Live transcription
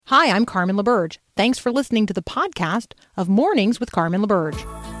Hi, I'm Carmen LaBerge. Thanks for listening to the podcast of Mornings with Carmen LaBerge.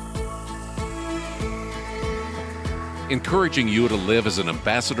 Encouraging you to live as an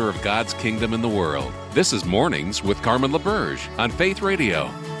ambassador of God's kingdom in the world. This is Mornings with Carmen LaBerge on Faith Radio.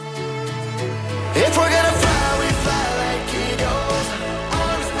 If we're gonna fly, we fly like eagles,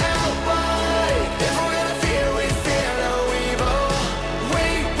 arms out wide. If we're gonna fear, we fear no evil.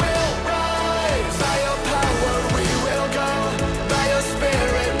 We will rise. By your power, we will go. By your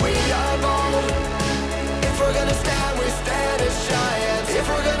spirit, we are bold. If we're gonna stand, we stand as giants. If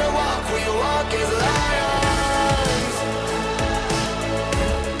we're gonna walk, we walk as lions.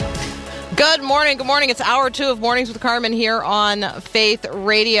 Good morning. Good morning. It's hour 2 of Mornings with Carmen here on Faith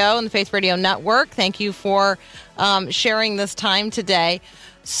Radio and the Faith Radio Network. Thank you for sharing this time today.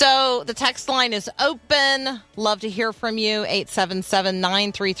 So the text line is open. Love to hear from you.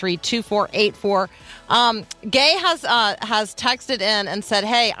 877-933-2484. Gay has texted in and said,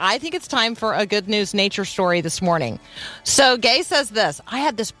 hey, I think it's time for a good news nature story this morning. So Gay says this: I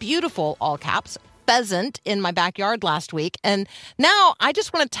had this beautiful, all caps, pheasant in my backyard last week, and now I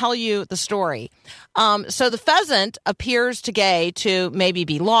just want to tell you the story. So the pheasant appears to Gay to maybe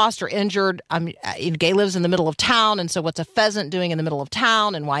be lost or injured. Gay lives in the middle of town, and so what's a pheasant doing in the middle of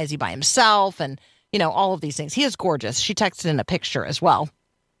town, and why is he by himself, and all of these things. He is gorgeous. She texted in a picture as well.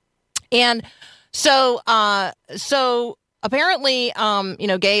 And so apparently,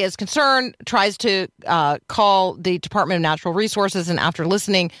 Gay is concerned, tries to call the Department of Natural Resources, and after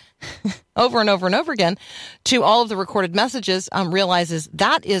listening over and over and over again to all of the recorded messages, realizes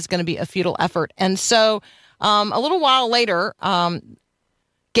that is going to be a futile effort. And so a little while later,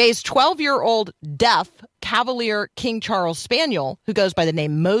 Gay's 12-year-old deaf Cavalier King Charles Spaniel, who goes by the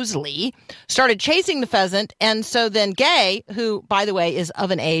name Mosley, started chasing the pheasant. And so then Gay, who, by the way, is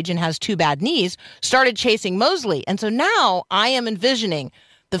of an age and has 2 bad knees, started chasing Mosley. And so now I am envisioning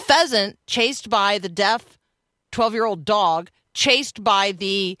the pheasant chased by the deaf 12-year-old dog, chased by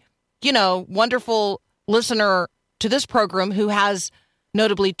the, wonderful listener to this program who has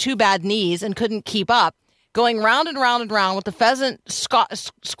notably 2 bad knees and couldn't keep up, going round and round and round with the pheasant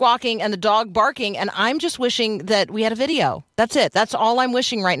squawking and the dog barking. And I'm just wishing that we had a video. That's it. That's all I'm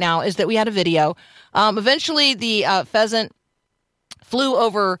wishing right now, is that we had a video. Eventually, the pheasant flew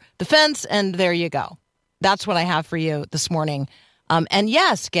over the fence, and there you go. That's what I have for you this morning. And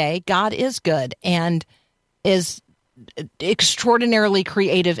yes, Gay, God is good and is extraordinarily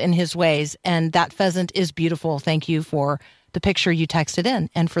creative in his ways. And that pheasant is beautiful. Thank you for the picture you texted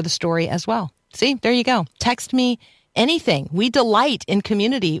in and for the story as well. See, there you go. Text me anything. We delight in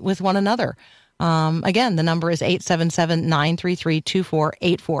community with one another. Again, the number is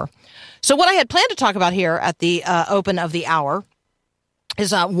 877-933-2484. So what I had planned to talk about here at the open of the hour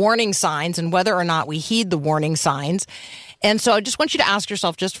is warning signs and whether or not we heed the warning signs. And so I just want you to ask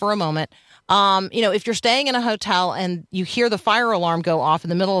yourself just for a moment, if you're staying in a hotel and you hear the fire alarm go off in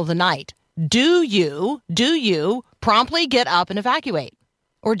the middle of the night, do you promptly get up and evacuate,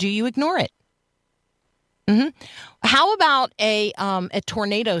 or do you ignore it? Mm-hmm. How about a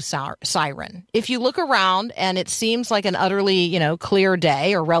tornado siren? If you look around and it seems like an utterly, clear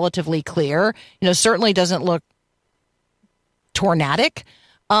day or relatively clear, certainly doesn't look tornadic,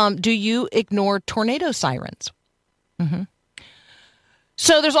 do you ignore tornado sirens? Mm-hmm.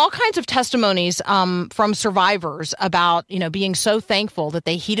 So there's all kinds of testimonies from survivors about, being so thankful that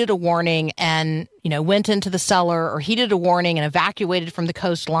they heeded a warning and, went into the cellar, or heeded a warning and evacuated from the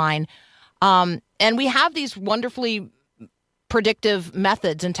coastline. And we have these wonderfully predictive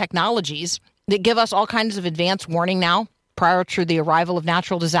methods and technologies that give us all kinds of advanced warning now prior to the arrival of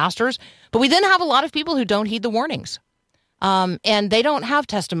natural disasters. But we then have a lot of people who don't heed the warnings. And they don't have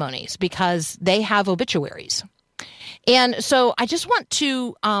testimonies because they have obituaries. And so I just want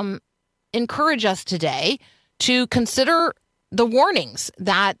to encourage us today to consider the warnings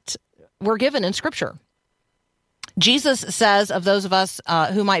that were given in Scripture. Jesus says of those of us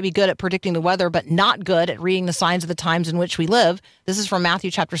who might be good at predicting the weather, but not good at reading the signs of the times in which we live. This is from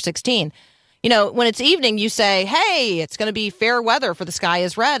Matthew chapter 16. When it's evening, you say, hey, it's going to be fair weather, for the sky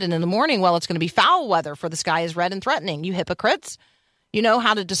is red. And in the morning, well, it's going to be foul weather, for the sky is red and threatening. You hypocrites. You know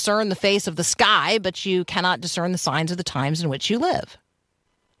how to discern the face of the sky, but you cannot discern the signs of the times in which you live.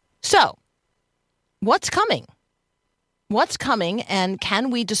 So, what's coming? What's coming, and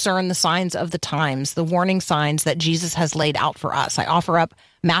can we discern the signs of the times, the warning signs that Jesus has laid out for us? I offer up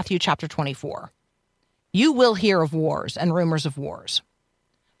Matthew chapter 24. You will hear of wars and rumors of wars,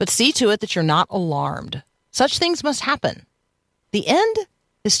 but see to it that you're not alarmed. Such things must happen. The end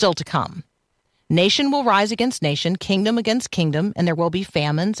is still to come. Nation will rise against nation, kingdom against kingdom, and there will be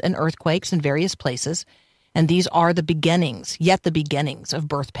famines and earthquakes in various places. And these are the beginnings, yet the beginnings of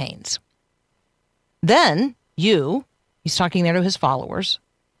birth pains. Then he's talking there to his followers,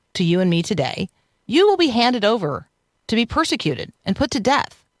 to you and me today, you will be handed over to be persecuted and put to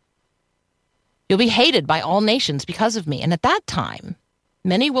death. You'll be hated by all nations because of me. And at that time,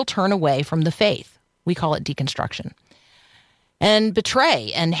 many will turn away from the faith. We call it deconstruction. And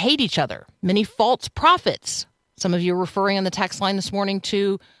betray and hate each other. Many false prophets. Some of you are referring on the text line this morning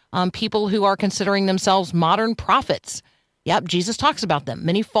to people who are considering themselves modern prophets. Yep, Jesus talks about them.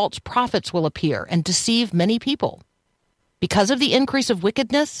 Many false prophets will appear and deceive many people. Because of the increase of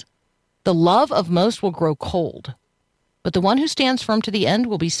wickedness, the love of most will grow cold, but the one who stands firm to the end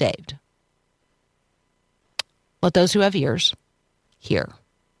will be saved. Let those who have ears hear.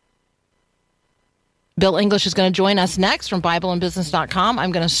 Bill English is going to join us next from BibleandBusiness.com.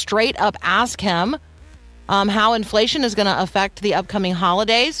 I'm going to straight up ask him how inflation is going to affect the upcoming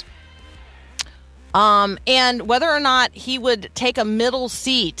holidays. And whether or not he would take a middle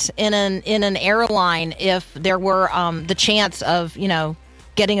seat in an airline if there were the chance of,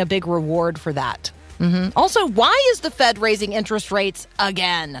 getting a big reward for that. Also, why is the Fed raising interest rates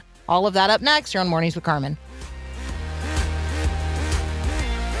again? All of that up next here on Mornings with Carmen.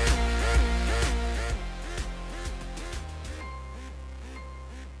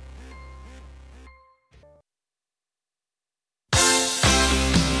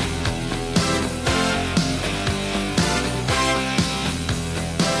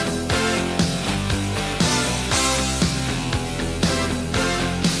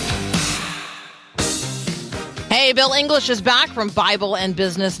 Hey, Bill English is back from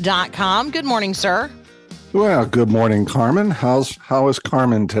BibleandBusiness.com. Good morning, sir. Well, good morning, Carmen. How is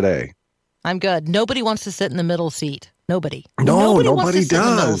Carmen today? I'm good. Nobody wants to sit in the middle seat. Nobody. No, nobody nobody wants to sit in the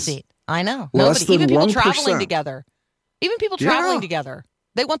middle does. seat. I know. Less Nobody. Even than people 1%. traveling together. Even people traveling together.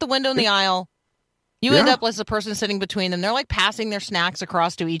 They want the window in the aisle. You end up as the person sitting between them. They're like passing their snacks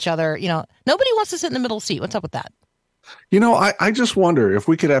across to each other. Nobody wants to sit in the middle seat. What's up with that? I just wonder if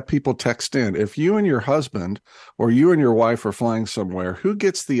we could have people text in. If you and your husband or you and your wife are flying somewhere, who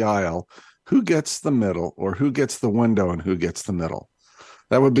gets the aisle, who gets the middle, or who gets the window and who gets the middle?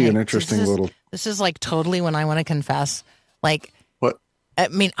 That would be an interesting little... This is like totally when I want to confess. Like, what? I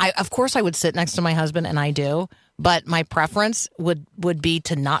mean, of course I would sit next to my husband, and I do. But my preference would be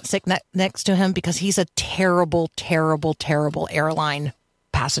to not sit next to him because he's a terrible, terrible, terrible airline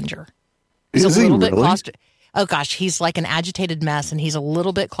passenger. He's Is a little he bit really? Oh gosh, he's like an agitated mess, and he's a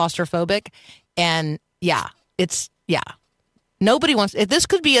little bit claustrophobic. And nobody wants. If this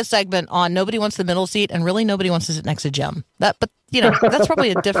could be a segment on nobody wants the middle seat, and really nobody wants to sit next to Jim. That's probably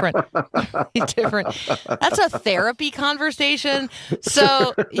a different. That's a therapy conversation.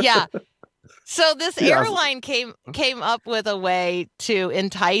 So yeah. So this airline came up with a way to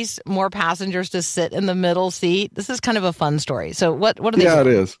entice more passengers to sit in the middle seat. This is kind of a fun story. So what are they doing? It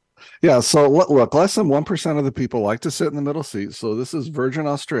is. Yeah, so look, less than 1% of the people like to sit in the middle seat. So this is Virgin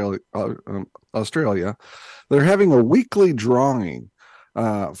Australia. They're having a weekly drawing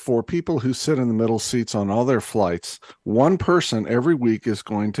for people who sit in the middle seats on all their flights. One person every week is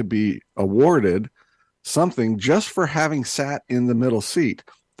going to be awarded something just for having sat in the middle seat.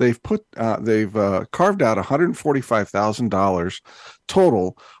 They've carved out $145,000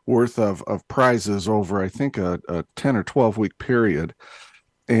 total worth of prizes over, I think, a 10 or 12 week period.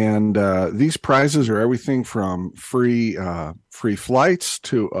 And these prizes are everything from free flights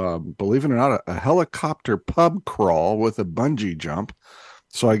to, believe it or not, a helicopter pub crawl with a bungee jump.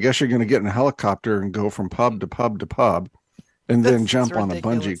 So I guess you're going to get in a helicopter and go from pub to pub to pub and then jump on a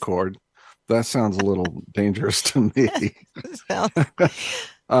bungee cord. That sounds a little dangerous to me.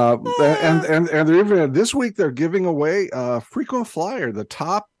 And they're even this week they're giving away frequent flyer, the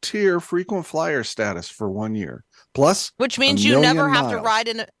top tier frequent flyer status for 1 year. Plus, which means you never have to ride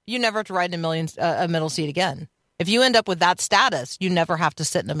in a middle seat again. If you end up with that status, you never have to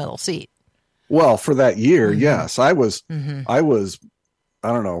sit in a middle seat. Well, for that year, yes, I was, I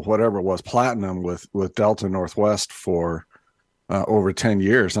don't know, whatever it was, platinum with Delta Northwest for over 10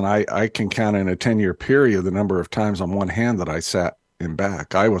 years, and I can count in a 10-year period the number of times on one hand that I sat in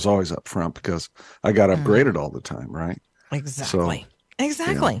back. I was always up front because I got upgraded all the time, right? Exactly. So,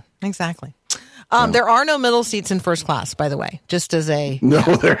 exactly. There are no middle seats in first class, by the way, just as a... No,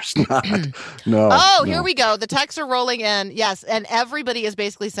 there's not. No. Oh, here we go. The texts are rolling in. Yes, and everybody is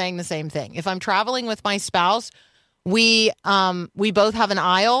basically saying the same thing. If I'm traveling with my spouse, we both have an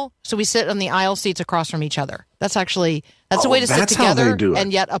aisle, so we sit on the aisle seats across from each other. That's a way to sit together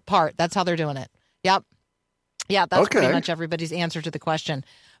and yet apart. That's how they're doing it. Yep. Yeah, that's pretty much everybody's answer to the question.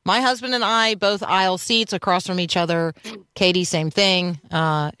 My husband and I, both aisle seats across from each other. Katie, same thing.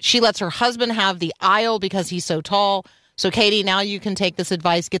 She lets her husband have the aisle because he's so tall. So, Katie, now you can take this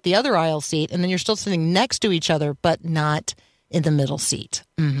advice, get the other aisle seat, and then you're still sitting next to each other, but not in the middle seat.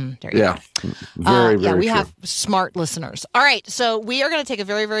 Mm-hmm. There you go. Very we true. have smart listeners. All right, so we are going to take a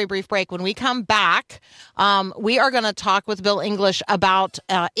very, very brief break. When we come back, we are going to talk with Bill English about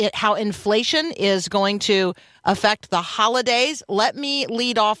how inflation is going to affect the holidays. Let me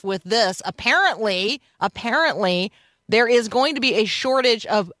lead off with this. Apparently, there is going to be a shortage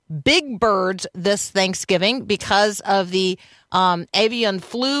of big birds this Thanksgiving because of the avian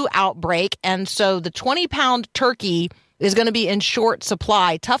flu outbreak. And so the 20-pound turkey is going to be in short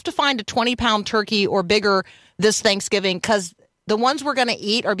supply. Tough to find a 20-pound turkey or bigger this Thanksgiving because the ones we're going to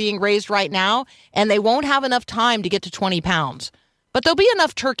eat are being raised right now, and they won't have enough time to get to 20 pounds. But there'll be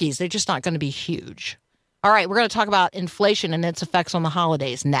enough turkeys. They're just not going to be huge. All right, we're going to talk about inflation and its effects on the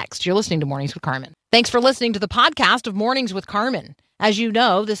holidays next. You're listening to Mornings with Carmen. Thanks for listening to the podcast of Mornings with Carmen. As you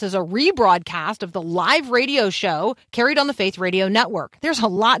know, this is a rebroadcast of the live radio show carried on the Faith Radio Network. There's a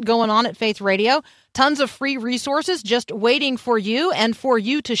lot going on at Faith Radio. Tons of free resources just waiting for you and for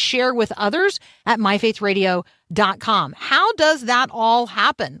you to share with others at myfaithradio.com. How does that all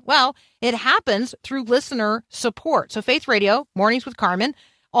happen? Well, it happens through listener support. So Faith Radio, Mornings with Carmen,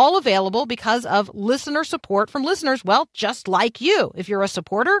 all available because of listener support from listeners, well, just like you. If you're a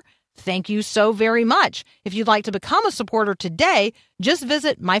supporter, thank you so very much. If you'd like to become a supporter today, just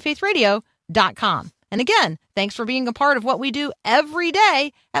visit myfaithradio.com. And again, thanks for being a part of what we do every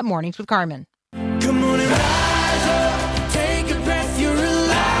day at Mornings with Carmen. Come on and rise up, take a breath, you're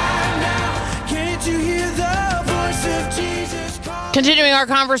alive now. Can't you hear the voice of Jesus calling? Continuing our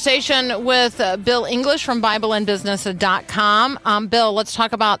conversation with Bill English from BibleandBusiness.com. Bill, let's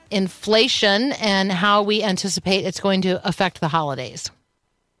talk about inflation and how we anticipate it's going to affect the holidays.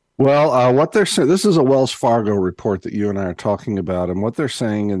 Well, what they're saying, this is a Wells Fargo report that you and I are talking about, and what they're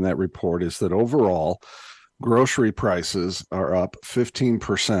saying in that report is that overall, grocery prices are up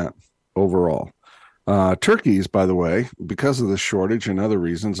 15% overall. Turkeys, by the way, because of the shortage and other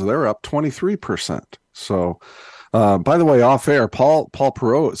reasons, they're up 23%. So, by the way, off air, Paul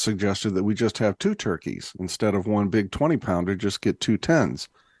Perot suggested that we just have 2 turkeys instead of one big 20-pounder, just get 2 10s.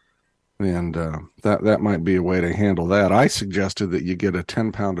 And that might be a way to handle that. I suggested that you get a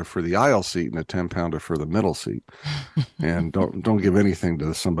 10-pounder for the aisle seat and a 10-pounder for the middle seat, and don't give anything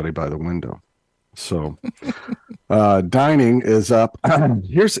to somebody by the window. So, dining is up.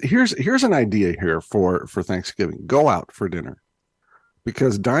 Here's an idea here for Thanksgiving. Go out for dinner,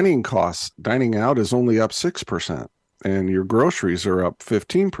 because dining out is only up 6%, and your groceries are up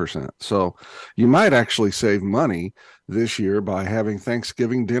 15%. So, you might actually save money this year by having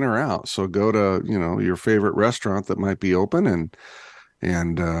Thanksgiving dinner out. So go to, your favorite restaurant that might be open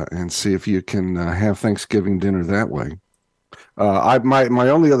and see if you can have Thanksgiving dinner that way. My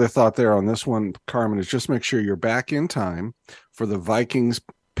only other thought there on this one, Carmen, is just make sure you're back in time for the Vikings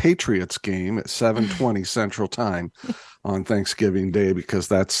Patriots game at 7:20 Central Time on Thanksgiving Day, because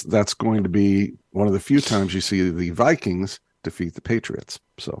that's going to be one of the few times you see the Vikings defeat the Patriots.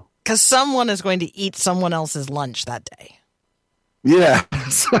 So. Because someone is going to eat someone else's lunch that day. Yeah.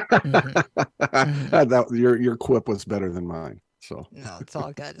 Mm-hmm. Your quip was better than mine. So no, it's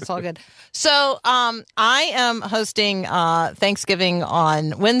all good. It's all good. So I am hosting Thanksgiving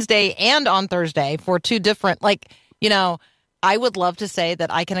on Wednesday and on Thursday for 2 different, I would love to say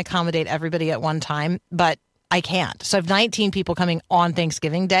that I can accommodate everybody at one time, but I can't. So I have 19 people coming on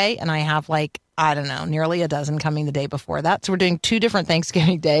Thanksgiving Day, and I have nearly a dozen coming the day before that. So we're doing 2 different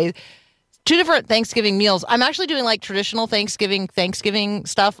Thanksgiving days, 2 different Thanksgiving meals. I'm actually doing traditional Thanksgiving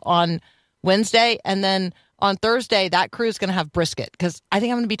stuff on Wednesday. And then on Thursday, that crew is going to have brisket because I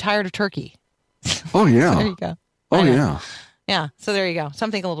think I'm going to be tired of turkey. Oh, yeah. So there you go. Oh, yeah. Yeah. So there you go.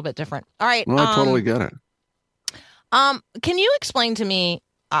 Something a little bit different. All right. Well, I totally get it. Can you explain to me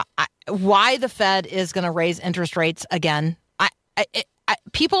why the Fed is going to raise interest rates again?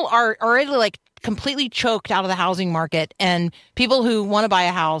 People are already completely choked out of the housing market, and people who want to buy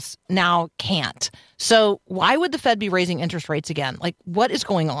a house now can't. So why would the Fed be raising interest rates again? What is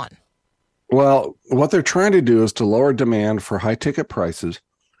going on? Well, what they're trying to do is to lower demand for high ticket prices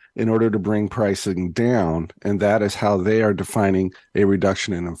in order to bring pricing down. And that is how they are defining a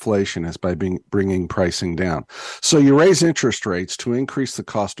reduction in inflation, is by bringing pricing down. So you raise interest rates to increase the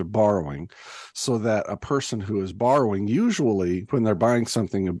cost of borrowing, so that a person who is borrowing, usually when they're buying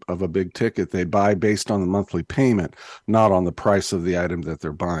something of a big ticket, they buy based on the monthly payment, not on the price of the item that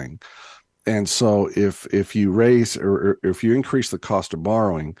they're buying. And so if you raise or if you increase the cost of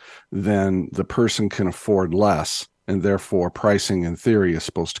borrowing, then the person can afford less and therefore pricing in theory is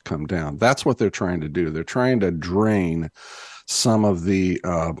supposed to come down. That's what they're trying to do. They're trying to drain some of the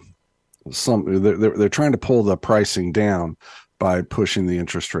they're trying to pull the pricing down by pushing the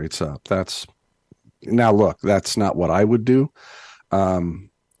interest rates up. That's not what I would do.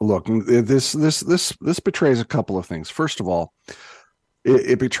 Look, this betrays a couple of things. First of all,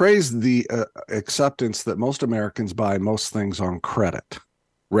 it betrays the acceptance that most Americans buy most things on credit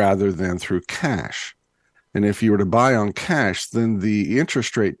rather than through cash. And if you were to buy on cash, then the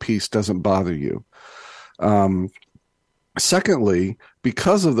interest rate piece doesn't bother you. Secondly,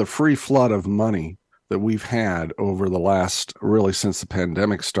 because of the free flood of money that we've had over the last, really since the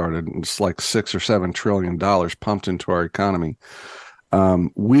pandemic started, it's like $6 or $7 trillion pumped into our economy.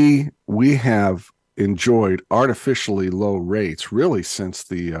 We have enjoyed artificially low rates really since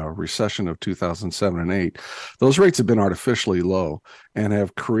the recession of 2007 and 8. Those rates have been artificially low and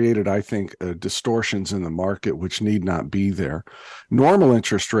have created, I think, distortions in the market which need not be there. Normal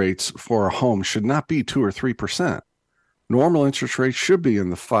interest rates for a home should not be 2 or 3%. Normal interest rates should be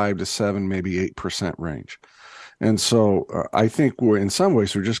in the 5 to 7, maybe 8% range. And so I think in some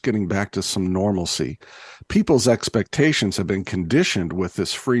ways, we're just getting back to some normalcy. People's expectations have been conditioned with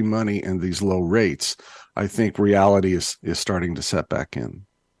this free money and these low rates. I think reality is starting to set back in.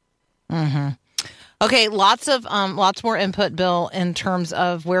 Mm-hmm. Okay, lots more input, Bill, in terms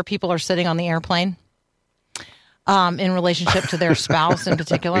of where people are sitting on the airplane in relationship to their spouse in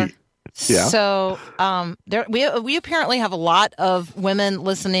particular. Yeah. So we apparently have a lot of women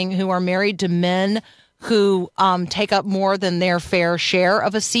listening who are married to men who take up more than their fair share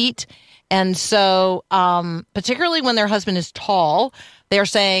of a seat. And so particularly when their husband is tall, they're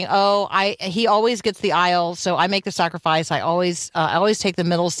saying, he always gets the aisle, so I make the sacrifice. I always take the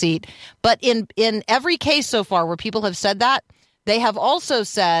middle seat. But in every case so far where people have said that, they have also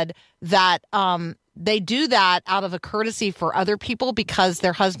said that they do that out of a courtesy for other people because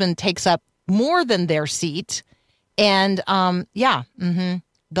their husband takes up more than their seat. And the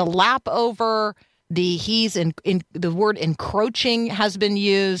lap over, he's in the word encroaching has been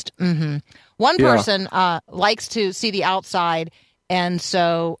used. Mm-hmm. One person likes to see the outside and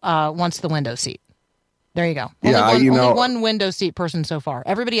so wants the window seat. There you go. Only one window seat person so far.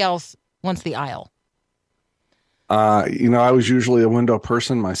 Everybody else wants the aisle. I was usually a window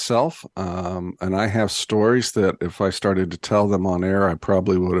person myself, and I have stories that if I started to tell them on air, I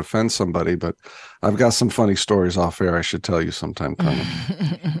probably would offend somebody, but I've got some funny stories off air I should tell you sometime, Carmen.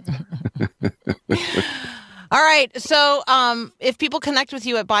 All right. So if people connect with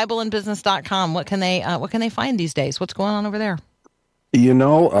you at BibleandBusiness.com, what can they find these days? What's going on over there?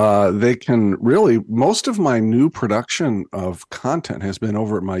 They can really, most of my new production of content has been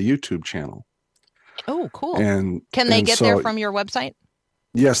over at my YouTube channel. Oh, cool. And can they get there from your website?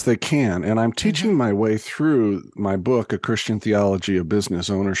 Yes, they can. And I'm teaching my way through my book, A Christian Theology of Business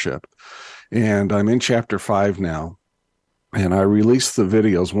Ownership. And I'm in chapter 5 now. And I release the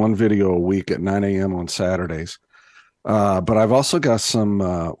videos, one video a week at 9 a.m. on Saturdays. But I've also got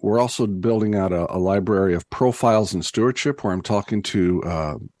we're also building out a library of profiles in stewardship where I'm talking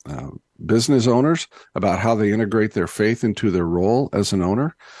to business owners about how they integrate their faith into their role as an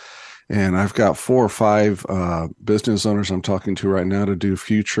owner. And I've got 4 or 5 business owners I'm talking to right now to do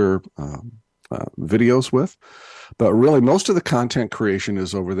future videos with. But really, most of the content creation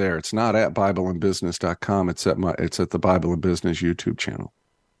is over there. It's not at BibleandBusiness.com. It's at the Bible and Business YouTube channel.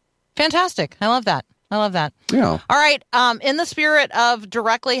 Fantastic. I love that. Yeah. All right. In the spirit of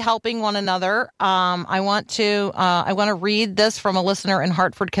directly helping one another, I want to read this from a listener in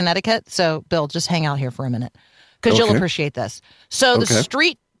Hartford, Connecticut. So, Bill, just hang out here for a minute because you'll appreciate this. So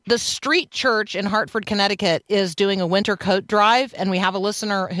the street church in Hartford, Connecticut is doing a winter coat drive, and we have a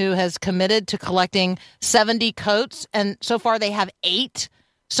listener who has committed to collecting 70 coats, and so far they have 8.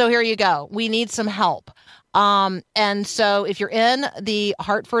 So here you go. We need some help. And so if you're in the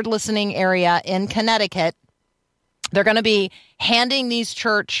Hartford listening area in Connecticut, they're going to be handing these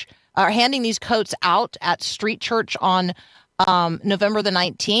coats out at Street Church on November the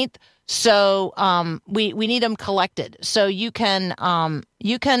 19th. So we need them collected. So you can, I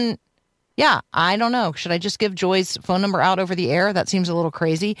don't know. Should I just give Joy's phone number out over the air? That seems a little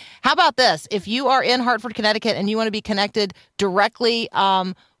crazy. How about this? If you are in Hartford, Connecticut, and you want to be connected directly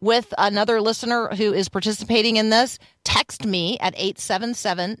with another listener who is participating in this, text me at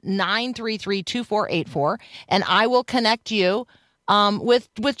 877-933-2484, and I will connect you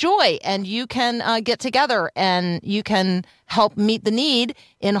with Joy, and you can get together and you can help meet the need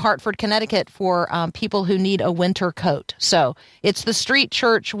in Hartford, Connecticut for people who need a winter coat. So it's the Street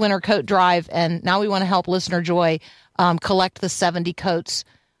Church Winter Coat Drive, and now we want to help listener Joy collect the 70 coats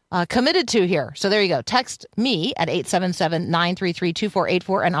committed to here. So there you go. Text me at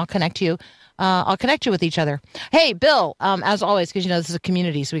 877-933-2484, and I'll connect you. I'll connect you with each other. Hey, Bill, as always, because this is a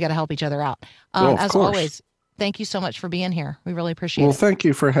community, so we got to help each other out. As always, thank you so much for being here. We really appreciate it. Well, thank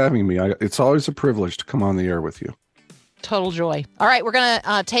you for having me. It's always a privilege to come on the air with you. Total joy. All right, we're going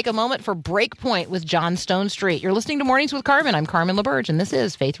to take a moment for Breakpoint with John Stone Street. You're listening to Mornings with Carmen. I'm Carmen LaBerge, and this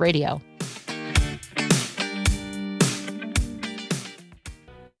is Faith Radio.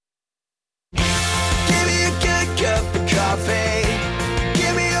 Give me a good cup of coffee.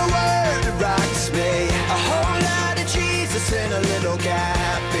 Give me a word that rocks me. A whole lot of Jesus in a little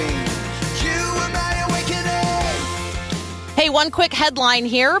caffeine. You are my awakening. Hey, one quick headline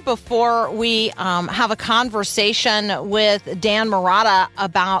here before we have a conversation with Dan Murata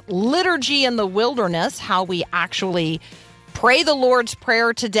about liturgy in the wilderness, how we actually pray the Lord's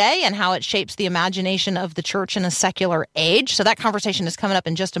Prayer today and how it shapes the imagination of the church in a secular age. So that conversation is coming up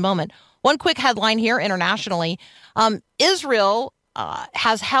in just a moment. One quick headline here internationally. Israel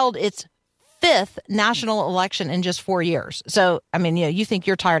has held its fifth national election in just 4 years. So, I mean, you think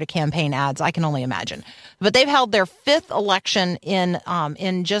you're tired of campaign ads. I can only imagine. But they've held their fifth election in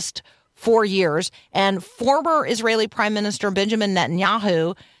just 4 years. And former Israeli Prime Minister Benjamin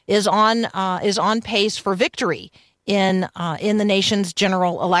Netanyahu is on pace for victory in the nation's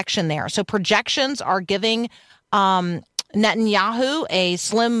general election there. So projections are giving Netanyahu a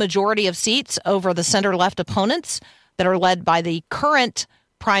slim majority of seats over the center-left opponents that are led by the current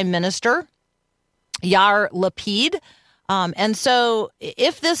prime minister, Yair Lapid. And so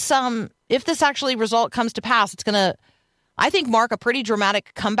if this actually result comes to pass, it's going to, I think, mark a pretty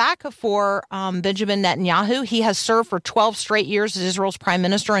dramatic comeback for Benjamin Netanyahu. He has served for 12 straight years as Israel's prime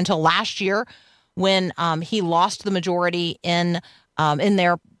minister until last year when he lost the majority in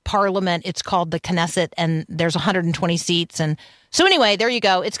their parliament. It's called the Knesset, and there's 120 seats. And so anyway, there you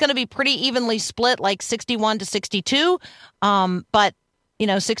go. It's going to be pretty evenly split, like 61 to 62. But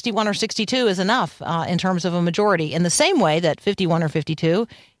 61 or 62 is enough in terms of a majority, in the same way that 51 or 52,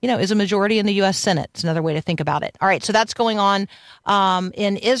 is a majority in the U.S. Senate. It's another way to think about it. All right, so that's going on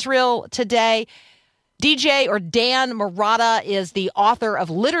in Israel today. DJ or Dan Murata is the author of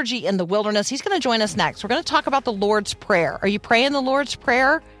Liturgy in the Wilderness. He's going to join us next. We're going to talk about the Lord's Prayer. Are you praying the Lord's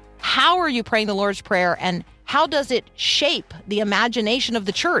Prayer? How are you praying the Lord's Prayer? And how does it shape the imagination of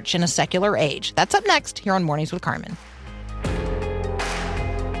the church in a secular age? That's up next here on Mornings with Carmen.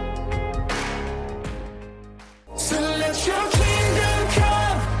 So let your kingdom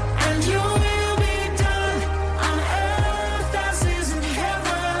come and your will be done on earth as is in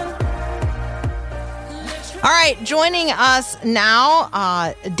heaven. All right, joining us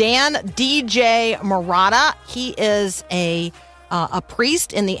now, Dan DJ Murata. He is a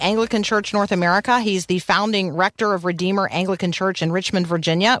priest in the Anglican Church North America. He's the founding rector of Redeemer Anglican Church in Richmond,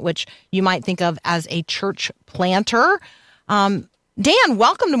 Virginia, which you might think of as a church planter. Dan,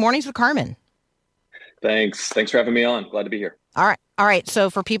 welcome to Mornings with Carmen. Thanks for having me on. Glad to be here. All right. So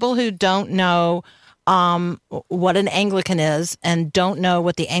for people who don't know what an Anglican is and don't know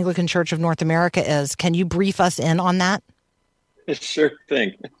what the Anglican Church of North America is, can you brief us in on that? Sure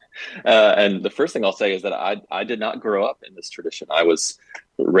thing. And the first thing I'll say is that I did not grow up in this tradition. I was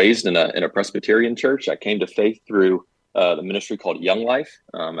raised in a Presbyterian church. I came to faith through the ministry called Young Life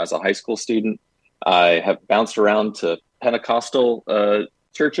as a high school student. I have bounced around to Pentecostal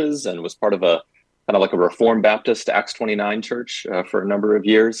churches and was part of a kind of like a Reformed Baptist Acts 29 church for a number of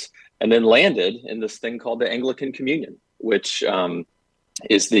years, and then landed in this thing called the Anglican Communion, which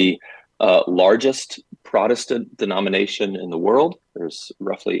is the largest Protestant denomination in the world. There's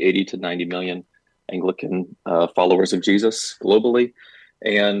roughly 80 to 90 million Anglican followers of Jesus globally.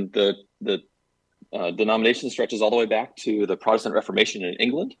 And the denomination stretches all the way back to the Protestant Reformation in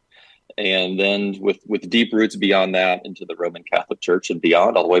England. And then with deep roots beyond that into the Roman Catholic Church and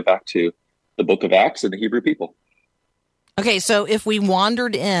beyond, all the way back to the book of Acts and the Hebrew people. Okay, so if we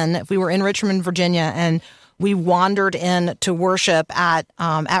were in Richmond, Virginia, and we wandered in to worship at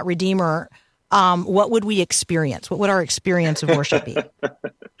Redeemer, what would we experience? What would our experience of worship be?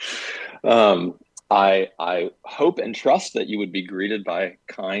 I hope and trust that you would be greeted by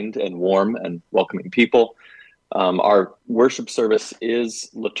kind and warm and welcoming people. Our worship service is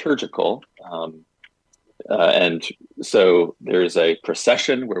liturgical. And so there's a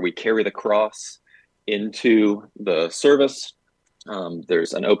procession where we carry the cross into the service.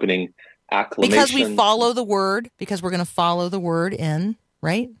 There's an opening acclamation. Because we follow the word, because we're going to follow the word in,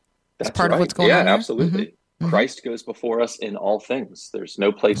 right? That's part right. of what's going on. Yeah, absolutely. Mm-hmm. Christ goes before us in all things. There's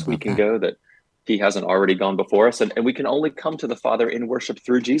no place we can go that he hasn't already gone before us. And we can only come to the Father in worship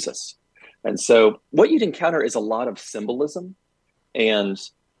through Jesus. And so what you'd encounter is a lot of symbolism. And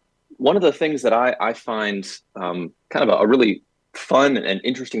one of the things that I find kind of a really fun and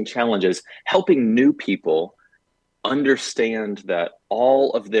interesting challenge is helping new people understand that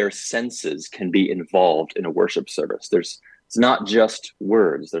all of their senses can be involved in a worship service. It's not just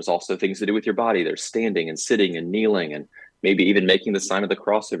words. There's also things to do with your body. There's standing and sitting and kneeling and maybe even making the sign of the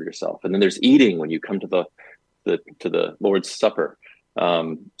cross over yourself. And then there's eating when you come to the Lord's Supper.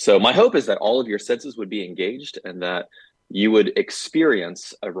 So my hope is that all of your senses would be engaged and that you would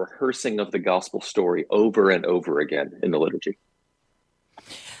experience a rehearsing of the gospel story over and over again in the liturgy.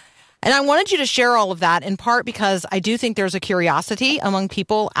 And I wanted you to share all of that in part because I do think there's a curiosity among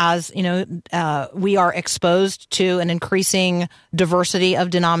people as, we are exposed to an increasing diversity of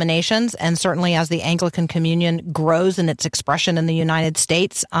denominations. And certainly as the Anglican Communion grows in its expression in the United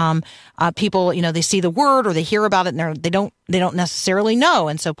States, people, they see the word or they hear about it and they don't necessarily know.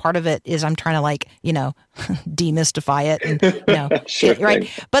 And so part of it is I'm trying to demystify it and, Sure right.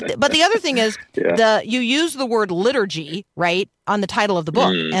 thing. But the other thing is you use the word liturgy, right, on the title of the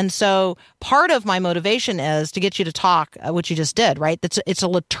book. And so part of my motivation is to get you to talk, which you just did, right? It's a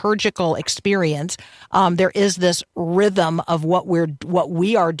liturgical experience. There is this rhythm of what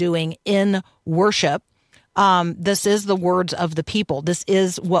we are doing in worship. This is the words of the people. This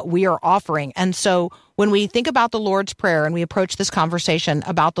is what we are offering. And so when we think about the Lord's Prayer and we approach this conversation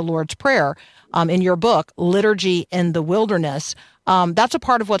about the Lord's Prayer, in your book, Liturgy in the Wilderness, that's a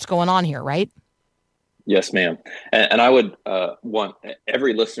part of what's going on here, right? Yes, ma'am. And I would want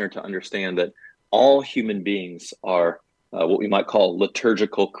every listener to understand that all human beings are what we might call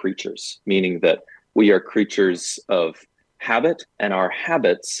liturgical creatures, meaning that we are creatures of habit, and our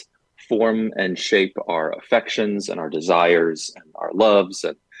habits form and shape our affections and our desires and our loves.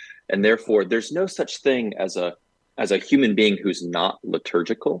 And therefore, there's no such thing as a human being who's not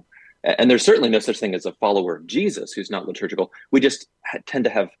liturgical. And there's certainly no such thing as a follower of Jesus who's not liturgical. We just tend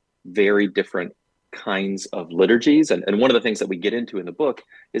to have very different kinds of liturgies. And one of the things that we get into in the book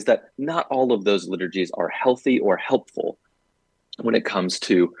is that not all of those liturgies are healthy or helpful when it comes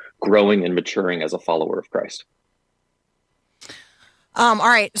to growing and maturing as a follower of Christ. All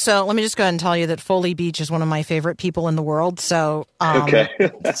right. So let me just go ahead and tell you that Foley Beach is one of my favorite people in the world. So, Okay.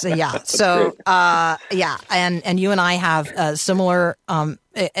 so yeah. So, yeah. And you and I have similar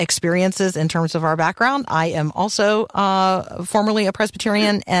experiences in terms of our background. I am also formerly a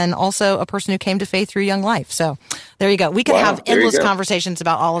Presbyterian and also a person who came to faith through Young Life. So there you go. We could have endless conversations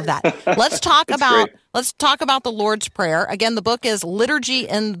about all of that. Let's talk about the Lord's Prayer. Again, the book is Liturgy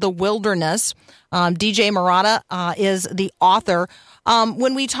in the Wilderness. DJ Marotta is the author.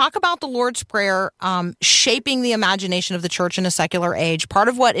 When we talk about the Lord's Prayer shaping the imagination of the church in a secular age, part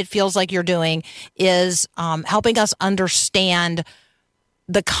of what it feels like you're doing is helping us understand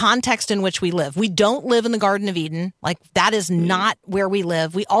the context in which we live. We don't live in the Garden of Eden. Like, that is not where we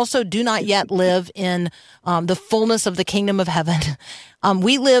live. We also do not yet live in the fullness of the kingdom of heaven.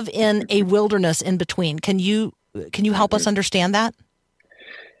 We live in a wilderness in between. Can you help us understand that?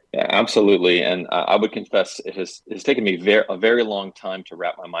 Yeah, absolutely. And I would confess it has taken me a very long time to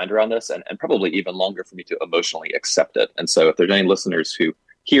wrap my mind around this, and probably even longer for me to emotionally accept it. And so if there's any listeners who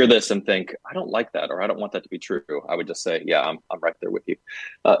hear this and think, I don't like that, or I don't want that to be true, I would just say, yeah, I'm right there with you.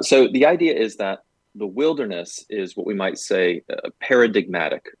 So the idea is that the wilderness is what we might say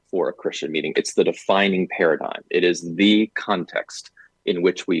paradigmatic for a Christian, meaning it's the defining paradigm. It is the context in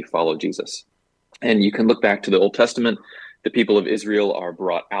which we follow Jesus. And you can look back to the Old Testament. The people of Israel are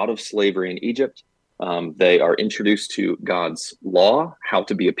brought out of slavery in Egypt. They are introduced to God's law, how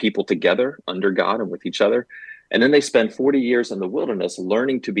to be a people together under God and with each other. And then they spend 40 years in the wilderness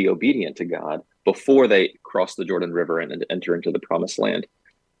learning to be obedient to God before they cross the Jordan River and enter into the promised land.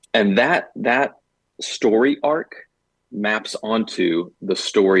 And that story arc maps onto the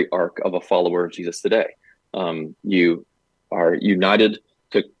story arc of a follower of Jesus today. You are united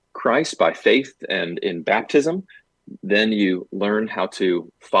to Christ by faith and in baptism. Then you learn how to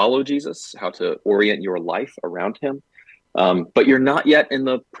follow Jesus, how to orient your life around him. But you're not yet in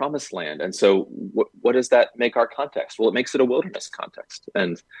the promised land. And so what does that make our context? Well, it makes it a wilderness context.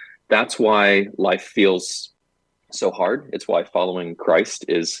 And that's why life feels so hard. It's why following Christ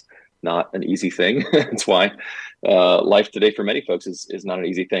is not an easy thing. It's why life today for many folks is not an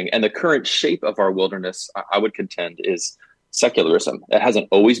easy thing. And the current shape of our wilderness, I would contend, is secularism. It hasn't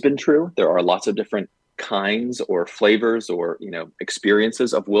always been true. There are lots of different kinds or flavors or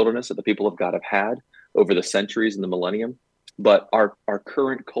experiences of wilderness that the people of God have had over the centuries and the millennium. But our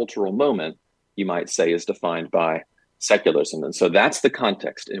current cultural moment, you might say, is defined by secularism. And so that's the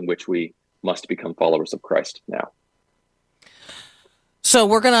context in which we must become followers of Christ now. So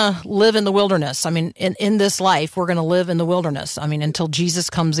we're going to live in the wilderness. I mean, in this life, we're going to live in the wilderness. I mean, until Jesus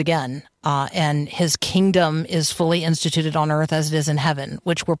comes again, and his kingdom is fully instituted on earth as it is in heaven,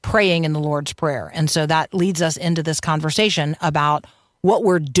 which we're praying in the Lord's Prayer. And so that leads us into this conversation about what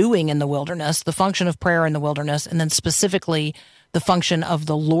we're doing in the wilderness, the function of prayer in the wilderness, and then specifically the function of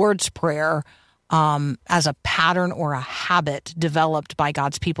the Lord's Prayer as a pattern or a habit developed by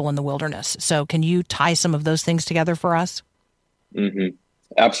God's people in the wilderness. So can you tie some of those things together for us? Mm-hmm.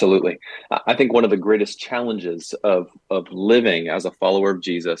 Absolutely. I think one of the greatest challenges of living as a follower of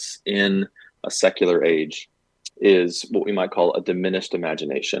Jesus in a secular age is what we might call a diminished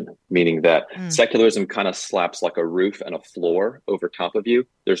imagination, meaning that secularism kind of slaps like a roof and a floor over top of you.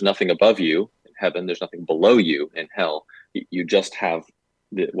 There's nothing above you in heaven. There's nothing below you in hell. You just have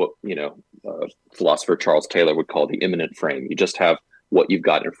what philosopher Charles Taylor would call the immanent frame. You just have what you've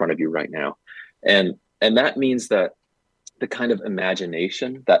got in front of you right now. And that means that the kind of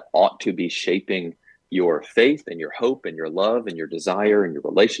imagination that ought to be shaping your faith and your hope and your love and your desire and your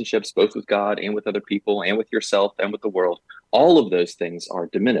relationships, both with God and with other people and with yourself and with the world, all of those things are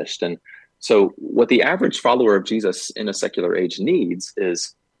diminished. And so what the average follower of Jesus in a secular age needs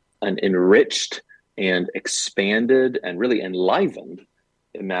is an enriched and expanded and really enlivened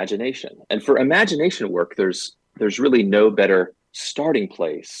imagination. And for imagination work, there's really no better starting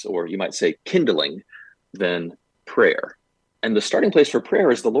place, or you might say kindling, than prayer. And the starting place for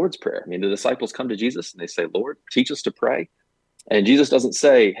prayer is the Lord's Prayer. I mean, the disciples come to Jesus and they say, Lord, teach us to pray. And Jesus doesn't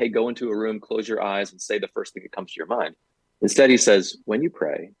say, hey, go into a room, close your eyes, and say the first thing that comes to your mind. Instead, he says, when you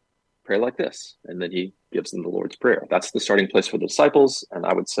pray like this. And then he gives them the Lord's Prayer. That's the starting place for the disciples. And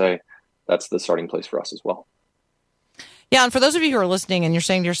I would say that's the starting place for us as well. Yeah, and for those of you who are listening and you're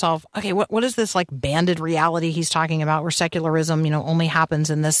saying to yourself, okay, what is this like banded reality he's talking about where secularism, only happens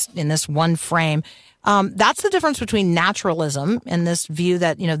in this one frame? That's the difference between naturalism and this view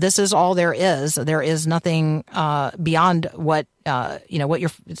that, this is all there is. There is nothing beyond what your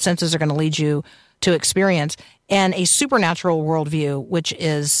senses are going to lead you to experience, and a supernatural worldview, which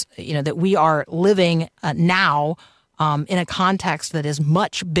is, that we are living now in a context that is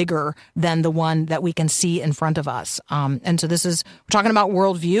much bigger than the one that we can see in front of us. And so we're talking about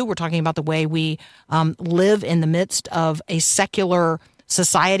worldview. We're talking about the way we live in the midst of a secular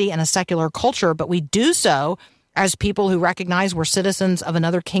society and a secular culture, but we do so as people who recognize we're citizens of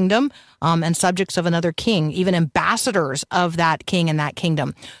another kingdom and subjects of another king, even ambassadors of that king and that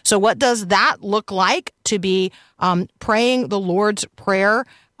kingdom. So what does that look like to be praying the Lord's Prayer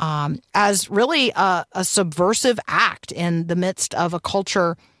as really a subversive act in the midst of a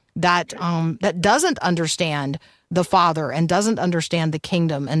culture that doesn't understand the Father and doesn't understand the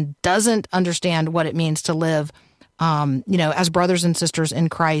kingdom and doesn't understand what it means to live as brothers and sisters in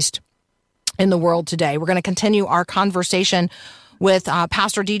Christ in the world today. We're going to continue our conversation with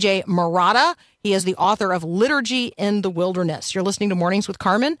Pastor DJ Marotta. He is the author of Liturgy in the Wilderness. You're listening to Mornings with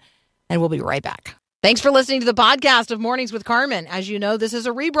Carmen, and we'll be right back. Thanks for listening to the podcast of Mornings with Carmen. As you know, this is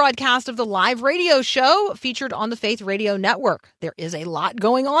a rebroadcast of the live radio show featured on the Faith Radio Network. There is a lot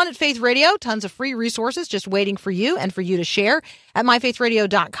going on at Faith Radio, tons of free resources just waiting for you and for you to share at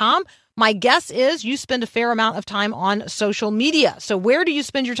myfaithradio.com. My guess is you spend a fair amount of time on social media. So where do you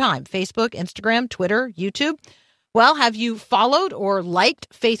spend your time? Facebook, Instagram, Twitter, YouTube? Well, have you followed or liked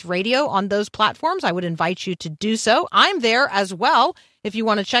Faith Radio on those platforms? I would invite you to do so. I'm there as well. If you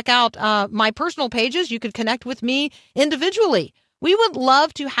want to check out my personal pages, you could connect with me individually. We would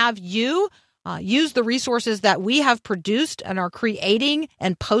love to have you use the resources that we have produced and are creating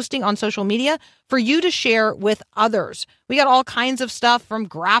and posting on social media for you to share with others. We got all kinds of stuff from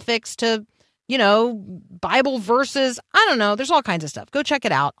graphics to, Bible verses. I don't know. There's all kinds of stuff. Go check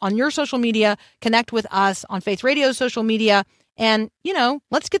it out on your social media. Connect with us on Faith Radio social media. And,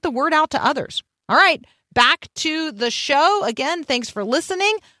 let's get the word out to others. All right. Back to the show. Again, thanks for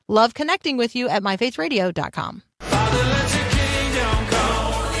listening. Love connecting with you at myfaithradio.com. Father, let your kingdom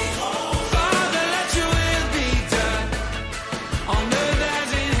come. Father, let your will be done on earth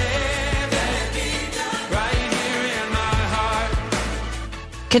as in heaven, right here in my heart.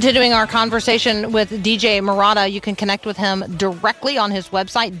 Continuing our conversation with DJ Marotta, you can connect with him directly on his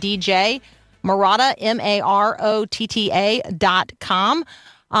website, DJ Marotta, MAROTTA.com.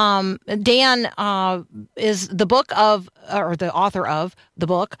 Dan is the author of the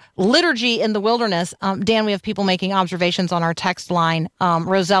book, Liturgy in the Wilderness. Dan, we have people making observations on our text line.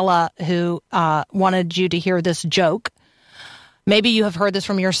 Rosella, who wanted you to hear this joke. Maybe you have heard this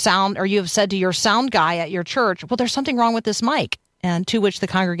from your sound, or you have said to your sound guy at your church, well, there's something wrong with this mic. And to which the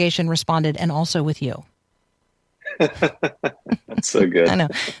congregation responded, and also with you. That's so good. I know.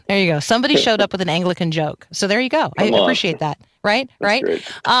 There you go. Somebody showed up with an Anglican joke. So there you go. I appreciate that. right? That's Right.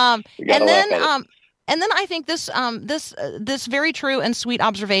 great. Um, You gotta and laugh then, at it. and then I think this very true and sweet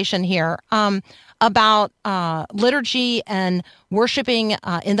observation here about liturgy and worshiping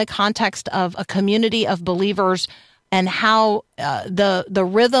in the context of a community of believers, and how the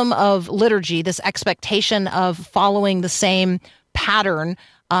rhythm of liturgy, this expectation of following the same pattern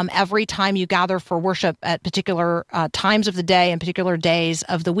every time you gather for worship at particular times of the day and particular days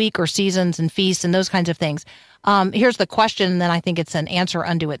of the week or seasons and feasts and those kinds of things. Here's the question, and then I think it's an answer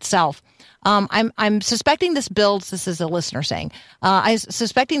unto itself. I'm suspecting this builds, this is a listener saying, I'm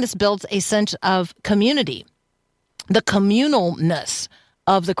suspecting this builds a sense of community, the communalness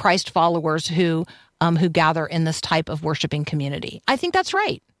of the Christ followers who gather in this type of worshiping community. I think that's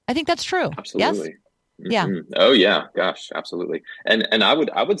right. I think that's true. Absolutely. Yes? Yeah. Oh yeah, gosh, absolutely. And I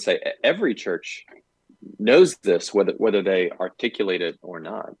would say every church knows this, whether they articulate it or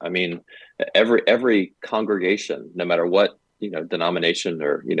not. I mean, every congregation, no matter what denomination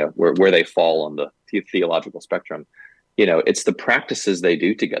or where they fall on the theological spectrum, it's the practices they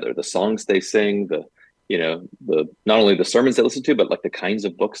do together, the songs they sing, the not only the sermons they listen to, but like the kinds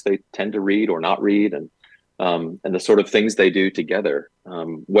of books they tend to read or not read, and the sort of things they do together,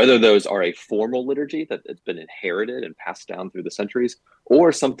 whether those are a formal liturgy that has been inherited and passed down through the centuries,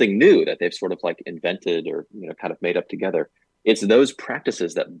 or something new that they've sort of like invented or kind of made up together. It's those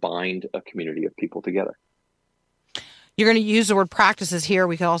practices that bind a community of people together. You're going to use the word practices here.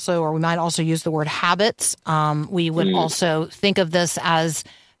 We might also use the word habits. We would also think of this as,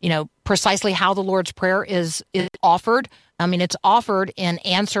 precisely how the Lord's Prayer is offered. I mean, it's offered in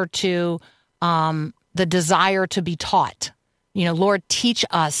answer to the desire to be taught. Lord, teach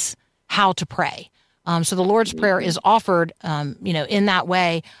us how to pray. So the Lord's Prayer is offered, in that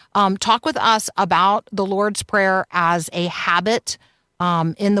way. Talk with us about the Lord's Prayer as a habit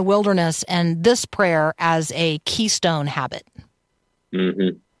in the wilderness, and this prayer as a keystone habit.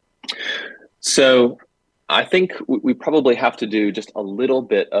 Mm-hmm. So I think we probably have to do just a little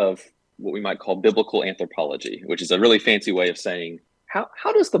bit of what we might call biblical anthropology, which is a really fancy way of saying, how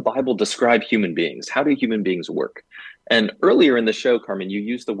does the Bible describe human beings? How do human beings work? And earlier in the show, Carmen, you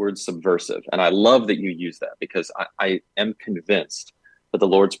used the word subversive. And I love that you use that, because I am convinced that the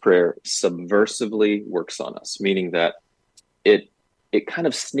Lord's Prayer subversively works on us, meaning that it kind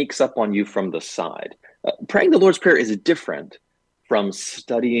of sneaks up on you from the side. Praying the Lord's Prayer is different from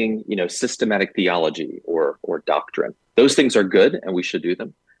studying, systematic theology or doctrine. Those things are good and we should do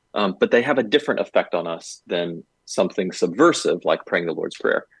them. But they have a different effect on us than something subversive like praying the Lord's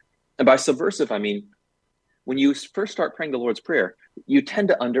Prayer. And by subversive, I mean, when you first start praying the Lord's Prayer, you tend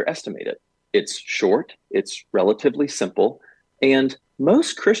to underestimate it. It's short, it's relatively simple. And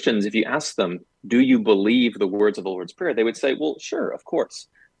most Christians, if you ask them, do you believe the words of the Lord's Prayer? They would say, well, sure, of course.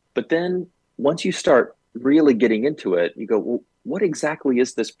 But then once you start really getting into it, you go, well, what exactly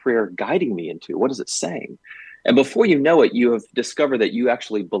is this prayer guiding me into? What is it saying? And before you know it, you have discovered that you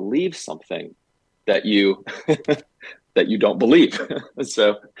actually believe something that you that you don't believe.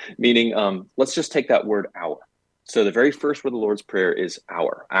 So meaning, let's just take that word our. So the very first word of the Lord's Prayer is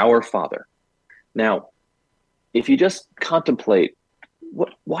our Father. Now, if you just contemplate,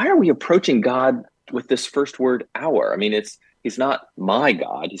 why are we approaching God with this first word, our? I mean, he's not my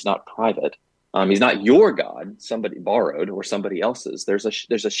God. He's not private. He's not your God, somebody borrowed or somebody else's. There's a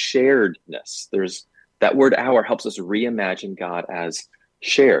sharedness. That word our helps us reimagine God as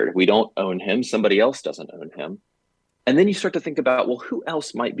shared. We don't own him. Somebody else doesn't own him. And then you start to think about, well, who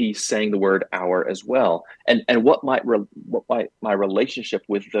else might be saying the word our as well? And what might my relationship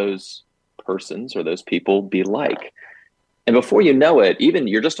with those persons or those people be like? And before you know it, even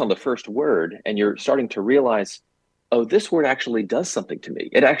you're just on the first word and you're starting to realize, oh, this word actually does something to me.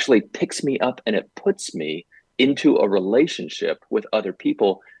 It actually picks me up and it puts me into a relationship with other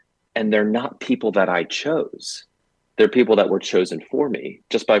people. And they're not people that I chose. They're people that were chosen for me,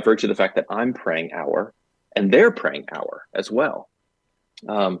 just by virtue of the fact that I'm praying our and they're praying our as well.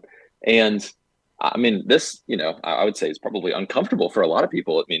 And I mean, this, I would say is probably uncomfortable for a lot of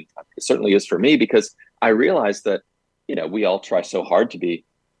people. I mean, it certainly is for me, because I realize that, we all try so hard to be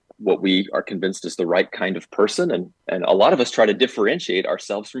what we are convinced is the right kind of person. And a lot of us try to differentiate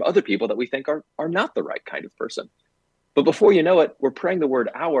ourselves from other people that we think are not the right kind of person. But before you know it, we're praying the word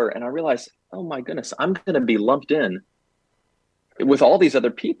our, and I realize, oh my goodness, I'm going to be lumped in with all these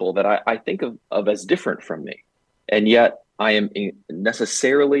other people that I think of as different from me. And yet I am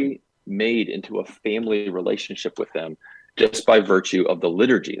necessarily made into a family relationship with them just by virtue of the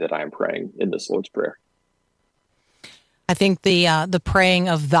liturgy that I am praying in this Lord's Prayer. I think the praying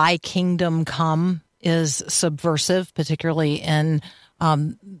of thy kingdom come is subversive, particularly in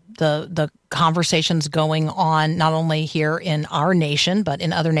the conversations going on not only here in our nation but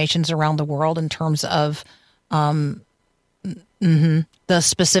in other nations around the world in terms of the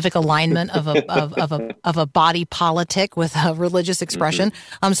specific alignment of a body politic with a religious expression.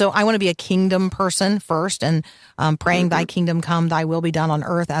 So I want to be a kingdom person first, and praying Thy kingdom come, Thy will be done on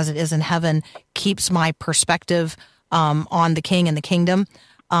earth as it is in heaven keeps my perspective on the King and the kingdom.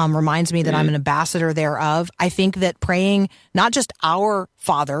 Reminds me that I'm an ambassador thereof. I think that praying not just our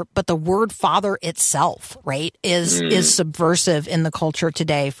Father, but the word Father itself, right, is subversive in the culture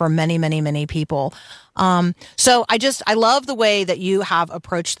today for many, many, many people. So I love the way that you have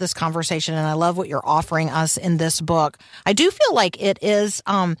approached this conversation, and I love what you're offering us in this book. I do feel like it is,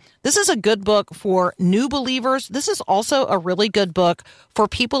 this is a good book for new believers. This is also a really good book for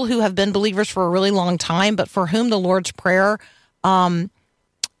people who have been believers for a really long time, but for whom the Lord's Prayer,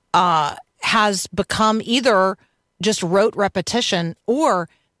 has become either just rote repetition or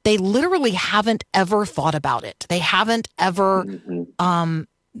they literally haven't ever thought about it. They haven't ever,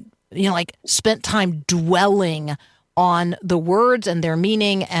 spent time dwelling on the words and their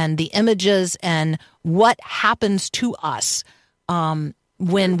meaning and the images and what happens to us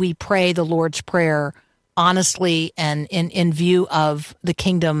when we pray the Lord's Prayer honestly and in view of the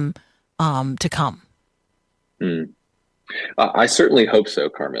kingdom to come. I certainly hope so,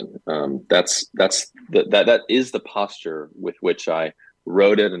 Carmen. That is the posture with which I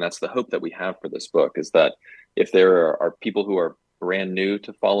wrote it, and that's the hope that we have for this book, is that if there are people who are brand new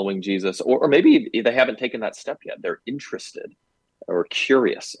to following Jesus, or maybe they haven't taken that step yet, they're interested or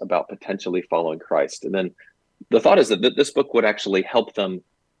curious about potentially following Christ. And then the thought is that this book would actually help them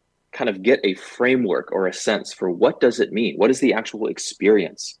kind of get a framework or a sense for what does it mean? What is the actual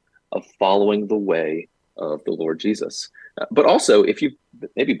experience of following the way of the Lord Jesus? But also, if you've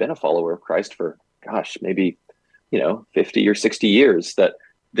maybe been a follower of Christ for, maybe, 50 or 60 years, that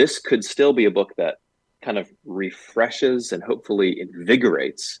this could still be a book that kind of refreshes and hopefully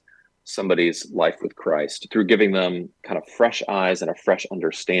invigorates somebody's life with Christ through giving them kind of fresh eyes and a fresh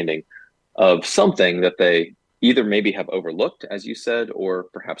understanding of something that they either maybe have overlooked, as you said, or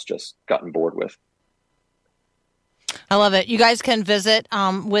perhaps just gotten bored with. I love it. You guys can visit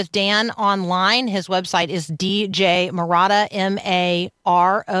with Dan online. His website is djmarotta,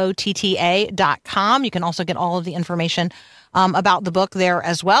 MAROTTA.com. You can also get all of the information about the book there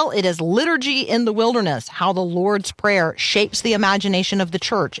as well. It is Liturgy in the Wilderness, How the Lord's Prayer Shapes the Imagination of the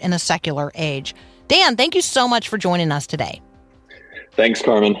Church in a Secular Age. Dan, thank you so much for joining us today. Thanks,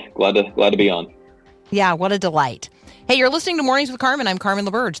 Carmen. Glad to be on. Yeah, what a delight. Hey, you're listening to Mornings with Carmen. I'm Carmen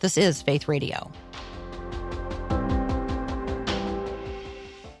LaBerge. This is Faith Radio.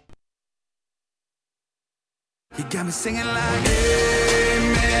 You got me singing like,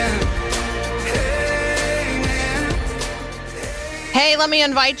 amen, amen. Hey, let me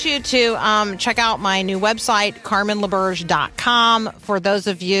invite you to check out my new website, carmenlaberge.com. For those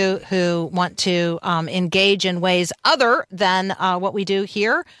of you who want to engage in ways other than what we do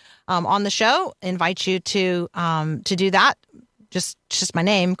here on the show, invite you to do that. Just my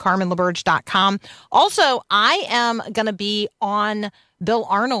name, carmenlaberge.com. Also, I am going to be on Bill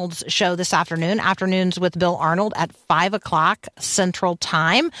Arnold's show this afternoon, Afternoons with Bill Arnold at 5:00 Central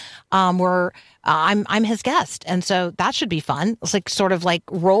Time, where I'm his guest. And so that should be fun. It's like sort of like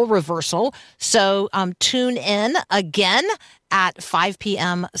role reversal. So tune in again at 5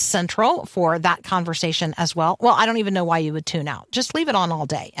 p.m. Central for that conversation as well. Well, I don't even know why you would tune out. Just leave it on all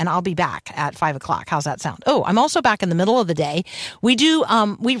day and I'll be back at 5:00. How's that sound? Oh, I'm also back in the middle of the day. We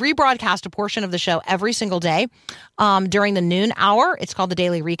rebroadcast a portion of the show every single day during the noon hour. It's called the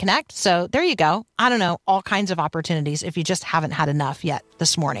Daily Reconnect. So there you go. I don't know, all kinds of opportunities if you just haven't had enough yet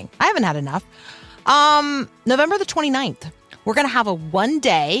this morning. I haven't had enough. November the 29th. We're going to have a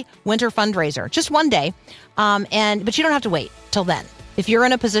one-day winter fundraiser, just one day. But you don't have to wait till then. If you're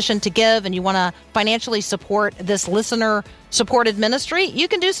in a position to give and you want to financially support this listener-supported ministry, you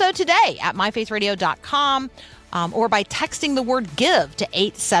can do so today at myfaithradio.com or by texting the word GIVE to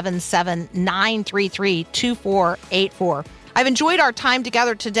 877-933-2484. I've enjoyed our time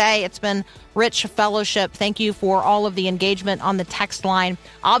together today. It's been rich fellowship. Thank you for all of the engagement on the text line.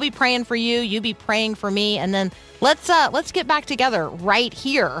 I'll be praying for you. You be praying for me. And then let's get back together right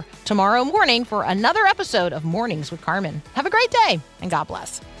here tomorrow morning for another episode of Mornings with Carmen. Have a great day and God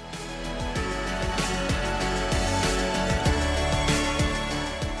bless.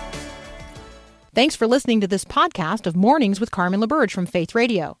 Thanks for listening to this podcast of Mornings with Carmen LaBerge from Faith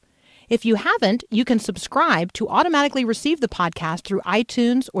Radio. If you haven't, you can subscribe to automatically receive the podcast through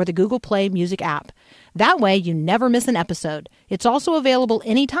iTunes or the Google Play Music app. That way, you never miss an episode. It's also available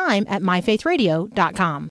anytime at myfaithradio.com.